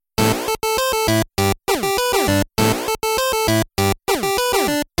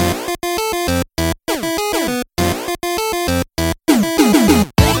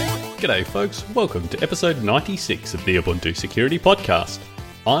G'day folks, welcome to episode 96 of the Ubuntu Security Podcast.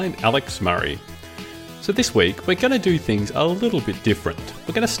 I'm Alex Murray. So this week we're going to do things a little bit different.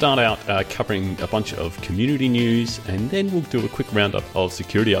 We're going to start out covering a bunch of community news, and then we'll do a quick roundup of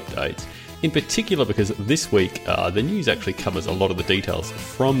security updates. In particular because this week the news actually covers a lot of the details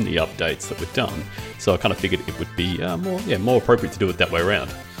from the updates that were done, so I kind of figured it would be more appropriate to do it that way around.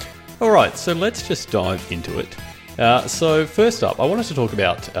 Alright, so let's just dive into it. So first up, I wanted to talk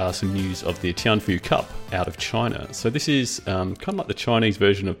about some news of the Tianfu Cup out of China. So this is kind of like the Chinese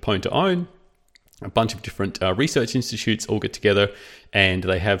version of Pwn to Own. A bunch of different research institutes all get together and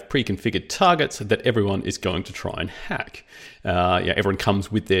they have pre-configured targets that everyone is going to try and hack. Everyone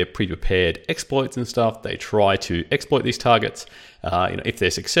comes with their pre-prepared exploits and stuff. They try to exploit these targets. If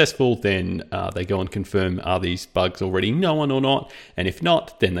they're successful, then they go and confirm, are these bugs already known or not? And if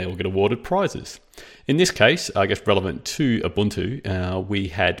not, then they all get awarded prizes. In this case, I guess relevant to Ubuntu, we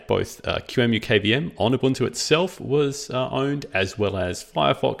had both QEMU KVM on Ubuntu itself was owned, as well as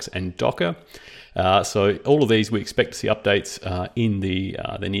Firefox and Docker. So all of these we expect to see updates in the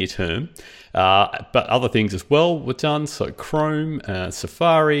near term. But other things as well were done. So Chrome,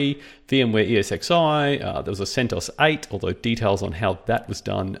 Safari, VMware ESXi, there was a CentOS 8, although details on how that was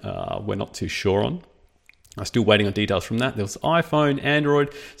done we're not too sure on. I'm still waiting on details from that. There was iPhone,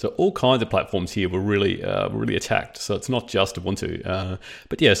 Android, so all kinds of platforms here were really attacked. So it's not just Ubuntu.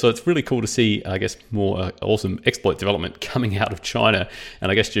 So it's really cool to see, I guess, more awesome exploit development coming out of China. And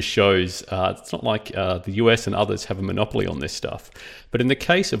I guess just shows it's not like the US and others have a monopoly on this stuff. But in the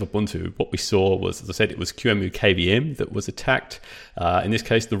case of Ubuntu, what we saw was, as I said, it was QEMU KVM that was attacked. In this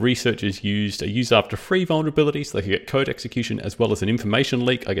case, the researchers used a use-after-free vulnerability so they could get code execution as well as an information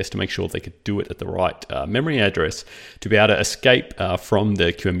leak, I guess, to make sure they could do it at the right memory address to be able to escape from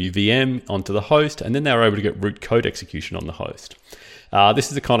the QEMU VM onto the host, and then they were able to get root code execution on the host. This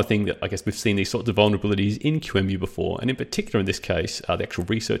is the kind of thing that I guess we've seen these sorts of vulnerabilities in QEMU before, and in particular in this case, the actual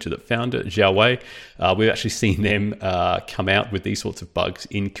researcher that found it, Zhao Wei, we've actually seen them come out with these sorts of bugs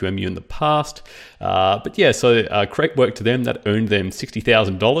in QEMU in the past. So great work to them. That earned them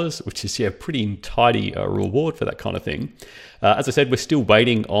 $60,000, which is a pretty tidy reward for that kind of thing. As I said, we're still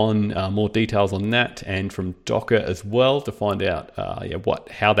waiting on more details on that and from Docker as well to find out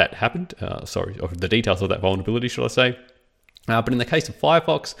how that happened. Or the details of that vulnerability, should I say. But in the case of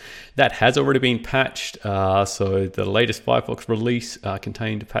Firefox, that has already been patched. So the latest Firefox release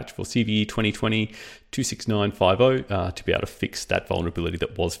contained a patch for CVE 2020-26950 to be able to fix that vulnerability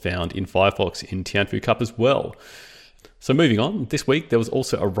that was found in Firefox in Tianfu Cup as well. So moving on, this week there was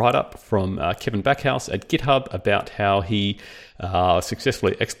also a write-up from Kevin Backhouse at GitHub about how he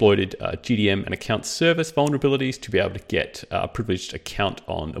successfully exploited GDM and account service vulnerabilities to be able to get a privileged account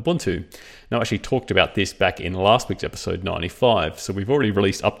on Ubuntu. Now, I actually talked about this back in last week's episode 95, so we've already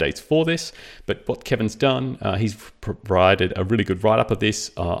released updates for this, but what Kevin's done, he's provided a really good write-up of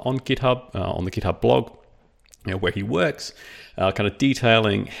this on GitHub, on the GitHub blog, where he works, kind of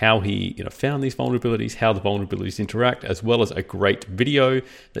detailing how he found these vulnerabilities, how the vulnerabilities interact, as well as a great video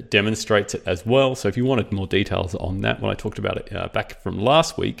that demonstrates it as well. So if you wanted more details on that, when I talked about it back from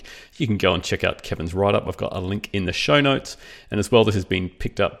last week, you can go and check out Kevin's write-up. I've got a link in the show notes. And as well, this has been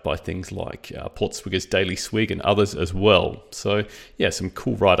picked up by things like Portswigger's Daily Swig and others as well. So some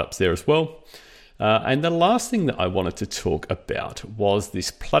cool write-ups there as well. And the last thing that I wanted to talk about was this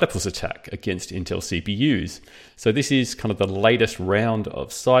platypus attack against Intel CPUs. So this is kind of the latest round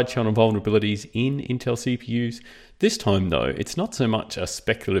of side channel vulnerabilities in Intel CPUs. This time though, it's not so much a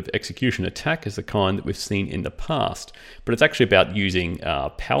speculative execution attack as the kind that we've seen in the past, but it's actually about using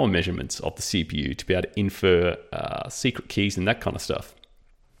power measurements of the CPU to be able to infer secret keys and that kind of stuff.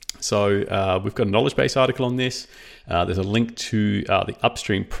 So we've got a knowledge base article on this. There's a link to the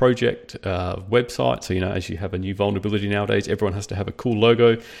Upstream project website. So, as you have a new vulnerability nowadays, everyone has to have a cool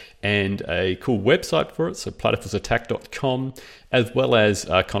logo and a cool website for it. So platypusattack.com, as well as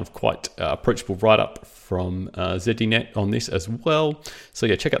kind of quite approachable write-up from ZDNet on this as well.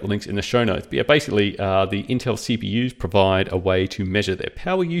 So check out the links in the show notes. But basically the Intel CPUs provide a way to measure their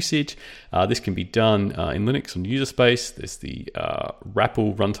power usage. This can be done in Linux on user space. There's the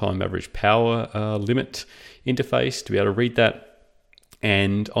RAPL runtime average power limit interface to be able to read that.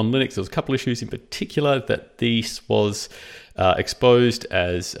 And on Linux, there was a couple issues in particular that this was exposed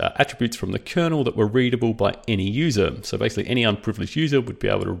as attributes from the kernel that were readable by any user. So basically, any unprivileged user would be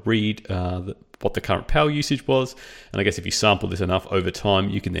able to read what the current power usage was. And I guess if you sample this enough over time,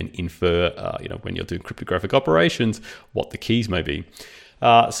 you can then infer, when you're doing cryptographic operations, what the keys may be.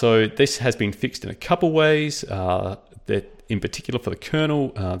 So this has been fixed in a couple ways. That in particular for the kernel.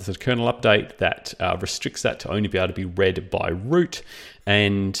 There's a kernel update that restricts that to only be able to be read by root,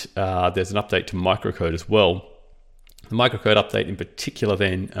 and there's an update to microcode as well. The microcode update in particular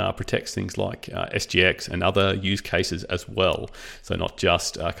then protects things like SGX and other use cases as well. So not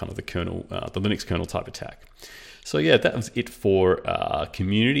just kind of the kernel, the Linux kernel type attack. So yeah, that was it for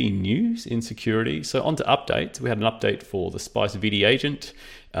community news in security. So on to updates. We had an update for the Spice VD agent.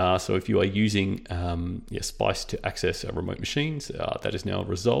 So if you are using Spice to access remote machines, that is now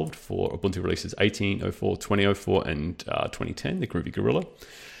resolved for Ubuntu releases 18.04, 20.04, and 2010, the Groovy Gorilla.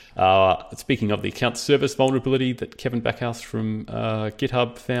 Speaking of the account service vulnerability that Kevin Backhouse from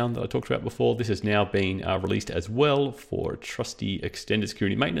GitHub found that I talked about before, this has now been released as well for trusty extended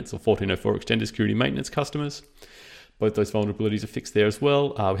security maintenance or 14.04 extended security maintenance customers. Both those vulnerabilities are fixed there as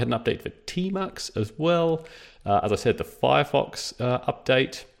well. We had an update for Tmux as well. As I said, the Firefox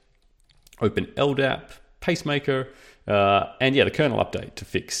update, Open LDAP, Pacemaker, and the kernel update to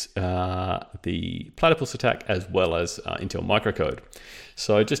fix the Platypus attack as well as Intel microcode.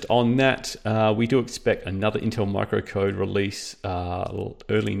 So just on that, we do expect another Intel microcode release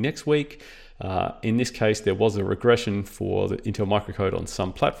early next week. In this case, there was a regression for the Intel microcode on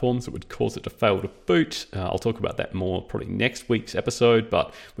some platforms that would cause it to fail to boot. I'll talk about that more probably next week's episode,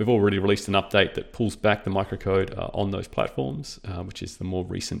 but we've already released an update that pulls back the microcode on those platforms, which is the more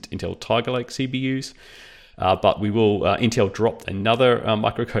recent Intel Tiger Lake CBUs. But we will, Intel dropped another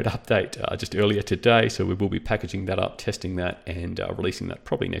microcode update just earlier today, so we will be packaging that up, testing that, and releasing that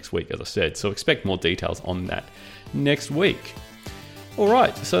probably next week, as I said. So expect more details on that next week. All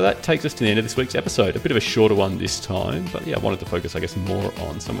right, so that takes us to the end of this week's episode. A bit of a shorter one this time, but I wanted to focus, I guess, more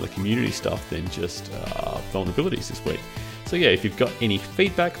on some of the community stuff than just vulnerabilities this week. So if you've got any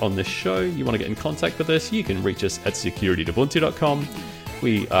feedback on this show, you want to get in contact with us, you can reach us at security@ubuntu.com.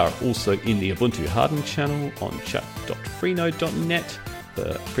 We are also in the Ubuntu Hardened channel on chat.freenode.net, the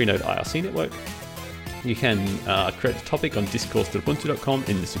Freenode IRC network. You can create a topic on discourse.ubuntu.com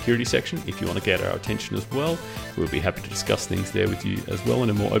in the security section if you want to get our attention as well. We'll be happy to discuss things there with you as well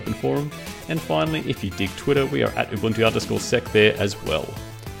in a more open forum. And finally, if you dig Twitter, we are at Ubuntu_sec there as well.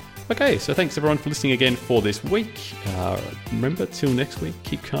 Okay, so thanks everyone for listening again for this week. Remember, till next week,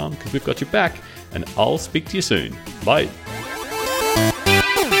 keep calm because we've got your back, and I'll speak to you soon. Bye.